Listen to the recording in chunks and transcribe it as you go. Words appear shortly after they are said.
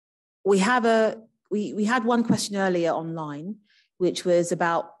we had one question earlier online, which was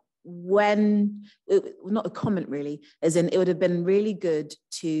about when, not a comment really, as in it would have been really good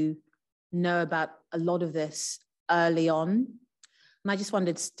to know about a lot of this early on. And I just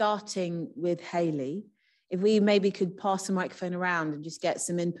wondered, starting with Hayley, if we maybe could pass the microphone around and just get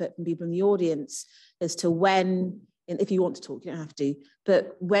some input from people in the audience as to when, and if you want to talk, you don't have to,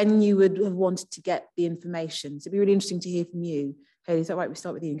 but when you would have wanted to get the information. So it'd be really interesting to hear from you. Hayley, is that right? We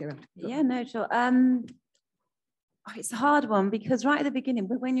start with you and go around. Yeah, no, sure. It's a hard one because right at the beginning,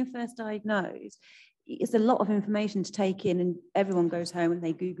 but when you're first diagnosed, it's a lot of information to take in, and everyone goes home and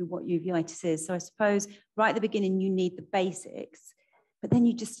they Google what uveitis is. So I suppose right at the beginning, you need the basics, but then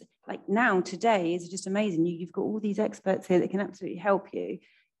you just, like now, today is just amazing. You've got all these experts here that can absolutely help you.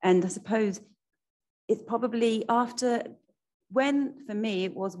 And I suppose it's probably after, for me,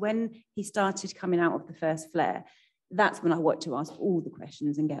 it was when he started coming out of the first flare. That's when I wanted to ask all the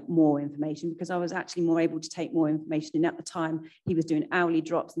questions and get more information, because I was actually more able to take more information. And at the time, he was doing hourly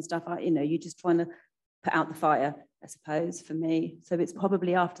drops and stuff. You're just trying to put out the fire, I suppose, for me. So it's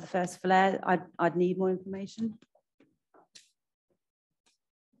probably after the first flare, I'd need more information.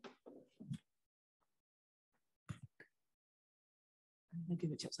 I'll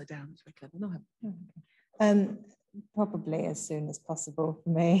give it upside down. It's very clever. No. Probably as soon as possible for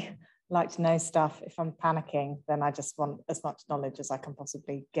me. Like to know stuff. If I'm panicking, then I just want as much knowledge as I can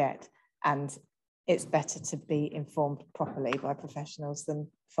possibly get. And it's better to be informed properly by professionals than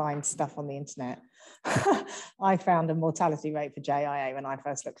find stuff on the internet. I found a mortality rate for JIA when I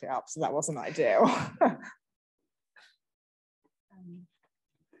first looked it up, so that wasn't ideal.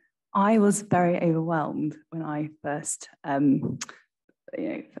 I was very overwhelmed when I first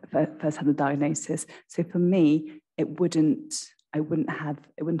first had the diagnosis. So for me, it wouldn't have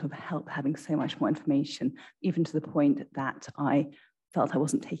helped having so much more information, even to the point that I felt I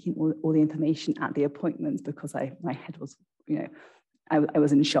wasn't taking all the information at the appointments because my head was, I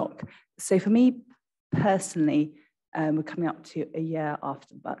was in shock. So for me personally, we're coming up to a year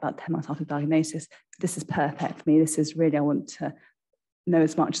after, about 10 months after diagnosis. This is perfect for me. This is really, I want to know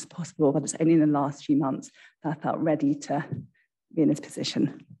as much as possible, but it's only in the last few months that I felt ready to be in this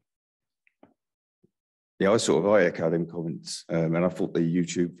position. Yeah, I echo them comments, and I thought the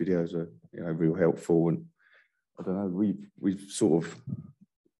YouTube videos are real helpful. And I don't know,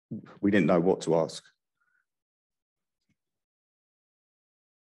 we didn't know what to ask.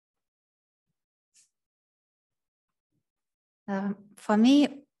 For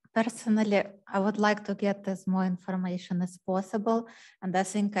me personally, I would like to get as more information as possible, and I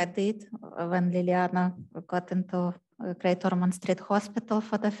think I did when Liliana got into Great Ormond Street Hospital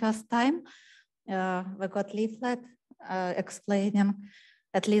for the first time. We got leaflet explaining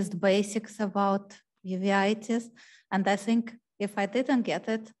at least basics about uveitis, and I think if I didn't get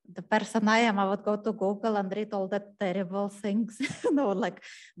it, the person I am, I would go to Google and read all the terrible things, like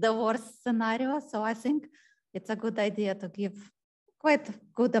the worst scenario. So I think it's a good idea to give quite a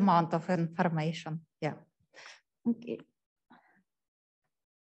good amount of information. Yeah. Okay.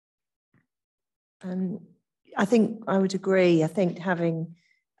 I think I would agree. I think having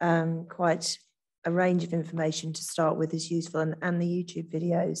quite a range of information to start with is useful, and the YouTube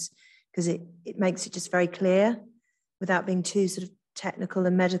videos, because it makes it just very clear without being too sort of technical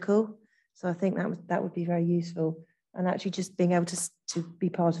and medical. So I think that would be very useful. And actually just being able to be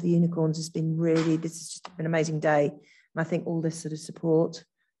part of the unicorns has been this has just been an amazing day. And I think all this sort of support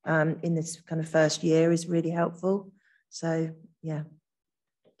in this kind of first year is really helpful. So yeah,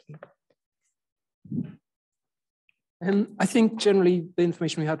 thank you. I think generally the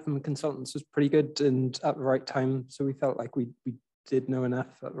information we had from the consultants was pretty good and at the right time. So we felt like we did know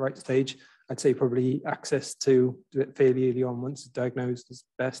enough at the right stage. I'd say probably access to do it fairly early on once it's diagnosed is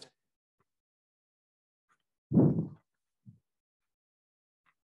best.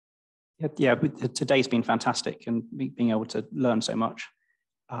 Yeah, today's been fantastic, and being able to learn so much.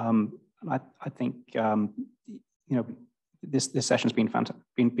 I think this session's been fantastic,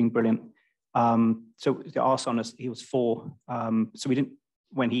 been brilliant. So our son, he was 4. So we didn't,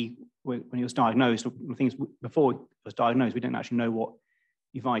 when he was diagnosed, the things before he was diagnosed, we didn't actually know what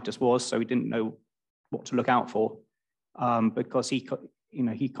uveitis was, so we didn't know what to look out for, because he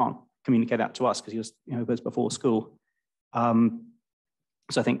can't communicate that to us because he was was before school.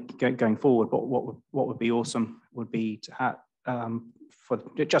 So I think going forward, what would be awesome would be to have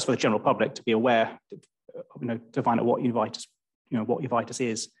just for the general public to be aware, to find out what uveitis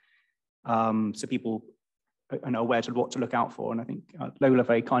is. So people are aware of what to look out for. And I think Lola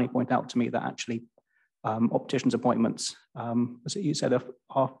very kindly pointed out to me that actually opticians' appointments, as you said,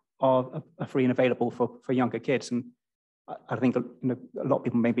 are free and available for younger kids. And I think a lot of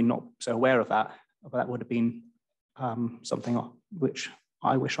people maybe not so aware of that, but that would have been something which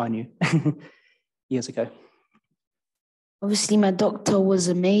I wish I knew years ago. Obviously, my doctor was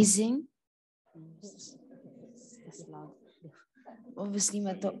amazing. Obviously,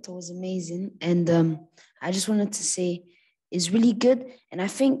 my doctor was amazing. And I just wanted to say it's really good. And I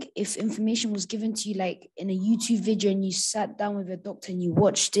think if information was given to you, like in a YouTube video, and you sat down with your doctor and you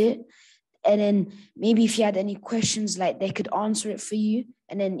watched it, and then maybe if you had any questions, like they could answer it for you,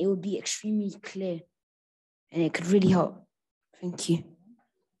 and then it would be extremely clear and it could really help. Thank you.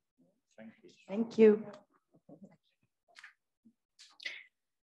 Thank you.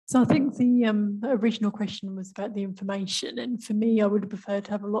 So I think the original question was about the information, and for me, I would have preferred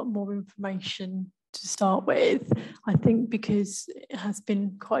to have a lot more information to start with. I think because it has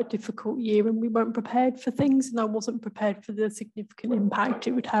been quite a difficult year and we weren't prepared for things, and I wasn't prepared for the significant impact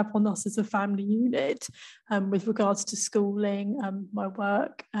it would have on us as a family unit with regards to schooling, my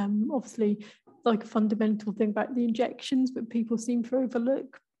work, obviously like a fundamental thing about the injections, but people seem to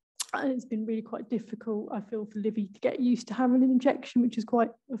overlook. It's been really quite difficult, I feel, for Livy to get used to having an injection, which is quite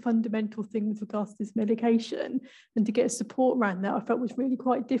a fundamental thing with regards to this medication, and to get support around that I felt was really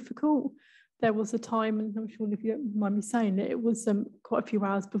quite difficult. There was a time, and I'm sure if you don't mind me saying it, it was quite a few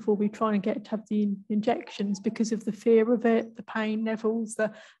hours before we try and get to have the injections because of the fear of it, the pain levels,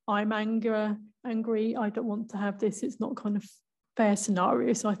 the I'm angry, I don't want to have this, it's not kind of fair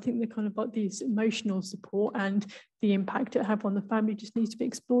scenario. So I think the kind of like these emotional support and the impact it have on the family just needs to be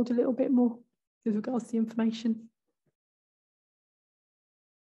explored a little bit more with regards to the information.